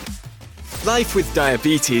Life with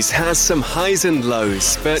diabetes has some highs and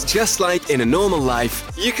lows, but just like in a normal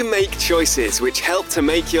life, you can make choices which help to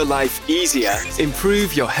make your life easier,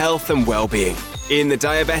 improve your health and well-being. In the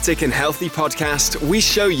Diabetic and Healthy podcast, we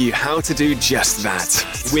show you how to do just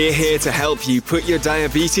that. We're here to help you put your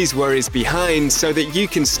diabetes worries behind so that you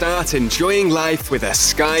can start enjoying life with a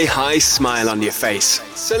sky-high smile on your face.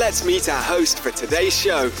 So let's meet our host for today's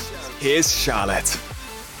show. Here's Charlotte.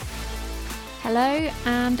 Hello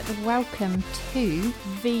and welcome to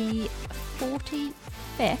the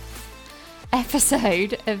 45th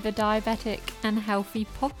episode of the Diabetic and Healthy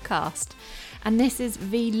podcast. And this is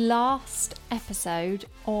the last episode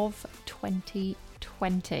of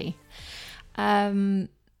 2020.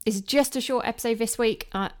 It's just a short episode this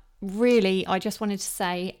week. I just wanted to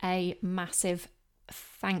say a massive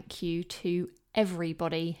thank you to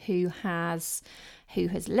everybody who has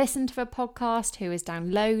listened to the podcast, who has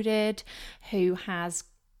downloaded, who has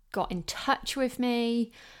got in touch with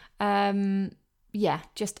me.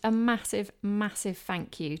 Just a massive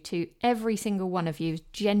thank you to every single one of you.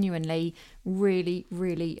 Genuinely,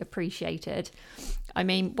 really appreciated. I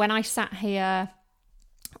mean, when I sat here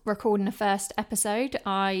recording the first episode,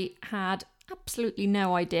 I had absolutely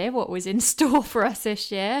no idea what was in store for us this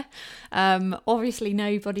year. Obviously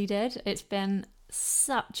nobody did. It's been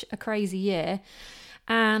such a crazy year,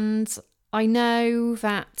 and I know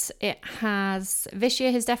that this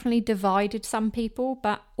year has definitely divided some people,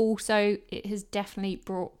 but also it has definitely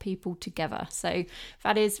brought people together. So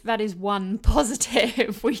that is one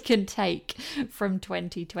positive we can take from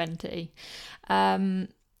 2020. And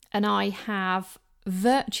I have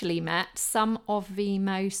virtually met some of the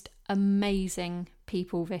most amazing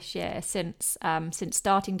people this year since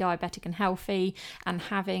starting Diabetic and Healthy and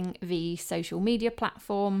having the social media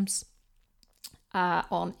platforms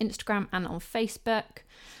on Instagram and on Facebook,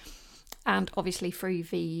 and obviously through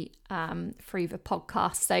the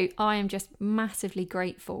podcast. So I am just massively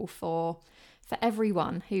grateful for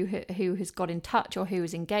everyone who has got in touch or who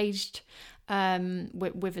has engaged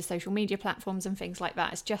with the social media platforms and things like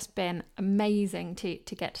that. It's just been amazing to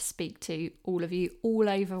get to speak to all of you all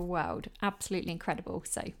over the world. Absolutely incredible.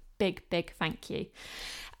 So big thank you.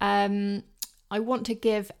 I want to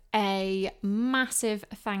give a massive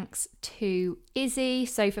thanks to Izzy.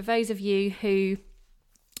 So for those of you who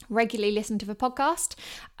regularly listen to the podcast,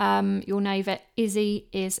 you'll know that Izzy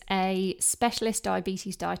is a specialist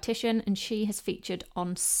diabetes dietitian, and she has featured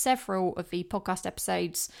on several of the podcast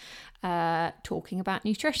episodes talking about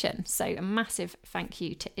nutrition. So a massive thank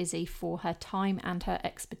you to Izzy for her time and her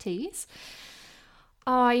expertise.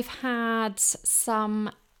 I've had some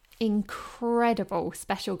incredible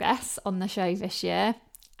special guests on the show this year,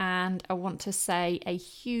 and I want to say a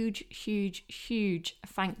huge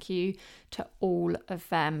thank you to all of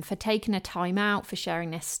them for taking a time out, for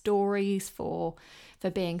sharing their stories, for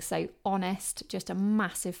being so honest. Just a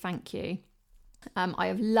massive thank you. I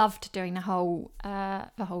have loved doing the whole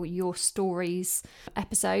Your Stories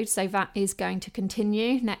episode, so that is going to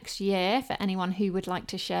continue next year for anyone who would like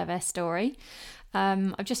to share their story.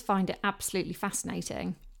 I just find it absolutely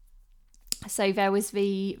fascinating. So there was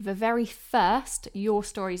the very first Your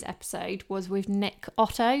Stories episode was with Nick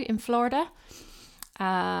Otto in Florida,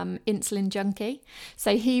 insulin junkie.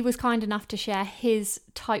 So he was kind enough to share his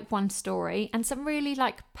type 1 story and some really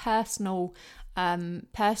personal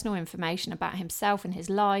information about himself and his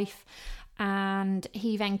life. And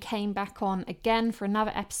he then came back on again for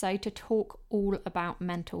another episode to talk all about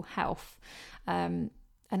mental health.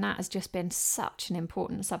 And that has just been such an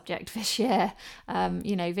important subject this year.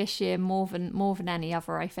 This year more than any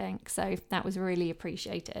other, I think. So that was really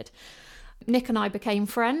appreciated. Nick and I became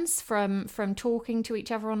friends from talking to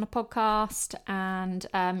each other on the podcast and,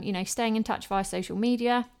 staying in touch via social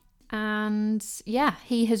media. And yeah,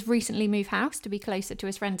 he has recently moved house to be closer to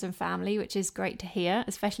his friends and family, which is great to hear,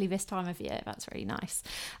 especially this time of year. That's really nice.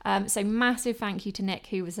 So massive thank you to Nick,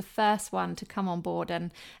 who was the first one to come on board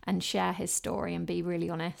and share his story and be really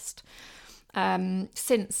honest.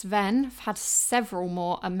 Since then, I've had several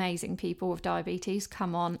more amazing people with diabetes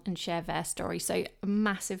come on and share their story. So a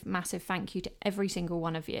massive thank you to every single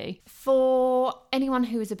one of you. For anyone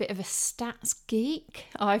who is a bit of a stats geek,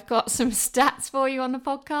 I've got some stats for you on the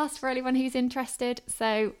podcast for anyone who's interested.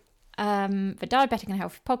 So the Diabetic and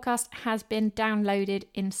Healthy podcast has been downloaded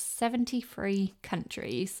in 73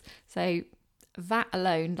 countries. So that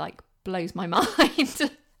alone blows my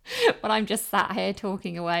mind when I'm just sat here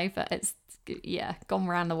talking away, but it's gone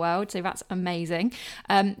around the world, so that's amazing.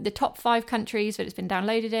 The top 5 countries that it's been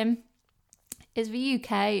downloaded in is the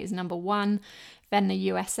UK is number 1, then the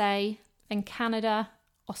USA, then Canada,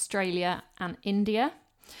 Australia and India.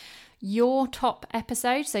 your top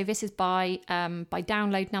episode. So this is by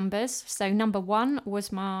download numbers. So number 1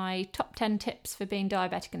 was my top 10 tips for being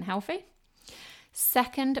diabetic and healthy.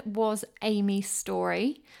 Second was Amy's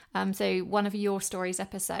story. So one of your stories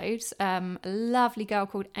episodes. A lovely girl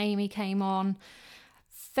called Amy came on.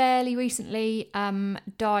 Fairly recently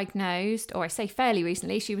diagnosed, or I say fairly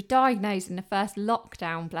recently, she was diagnosed in the first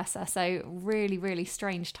lockdown, bless her. So really, really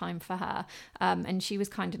strange time for her. And she was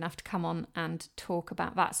kind enough to come on and talk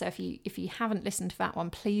about that. So if you haven't listened to that one,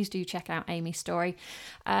 please do check out Amy's story.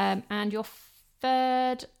 And your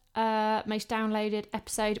third most downloaded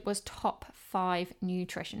episode was top 5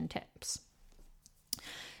 nutrition tips.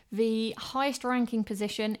 The highest ranking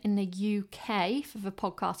position in the UK for the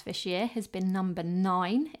podcast this year has been number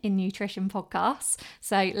 9 in nutrition podcasts.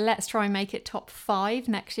 So let's try and make it top 5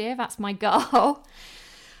 next year. That's my goal.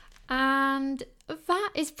 And that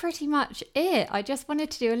is pretty much it. I just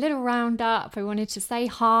wanted to do a little roundup. I wanted to say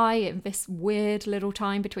hi in this weird little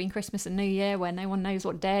time between Christmas and New Year where no one knows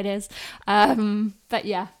what day it is. But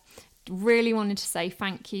yeah, really wanted to say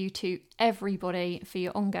thank you to everybody for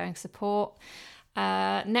your ongoing support.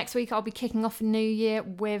 Next week I'll be kicking off a new year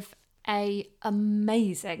with a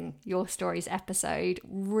amazing Your Stories episode.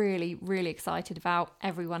 Really, really excited about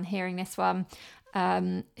everyone hearing this one.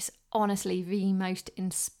 It's honestly the most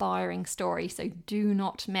inspiring story, so do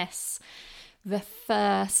not miss the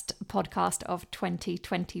first podcast of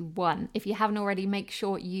 2021. If you haven't already, make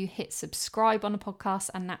sure you hit subscribe on the podcast,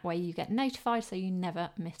 and that way you get notified so you never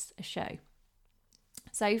miss a show.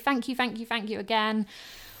 So thank you again.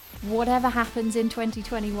 Whatever happens in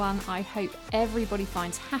 2021, I hope everybody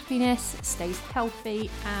finds happiness, stays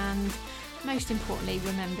healthy, and most importantly,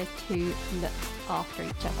 remember to look after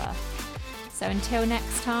each other. So until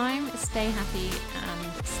next time, stay happy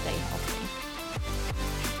and stay healthy.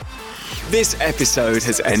 This episode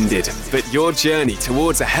has ended, but your journey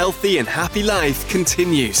towards a healthy and happy life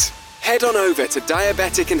continues. Head on over to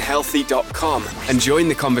diabeticandhealthy.com and join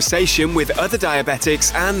the conversation with other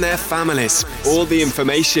diabetics and their families. All the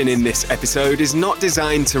information in this episode is not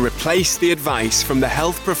designed to replace the advice from the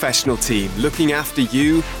health professional team looking after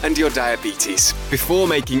you and your diabetes. Before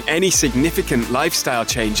making any significant lifestyle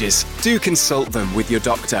changes, do consult them with your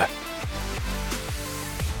doctor.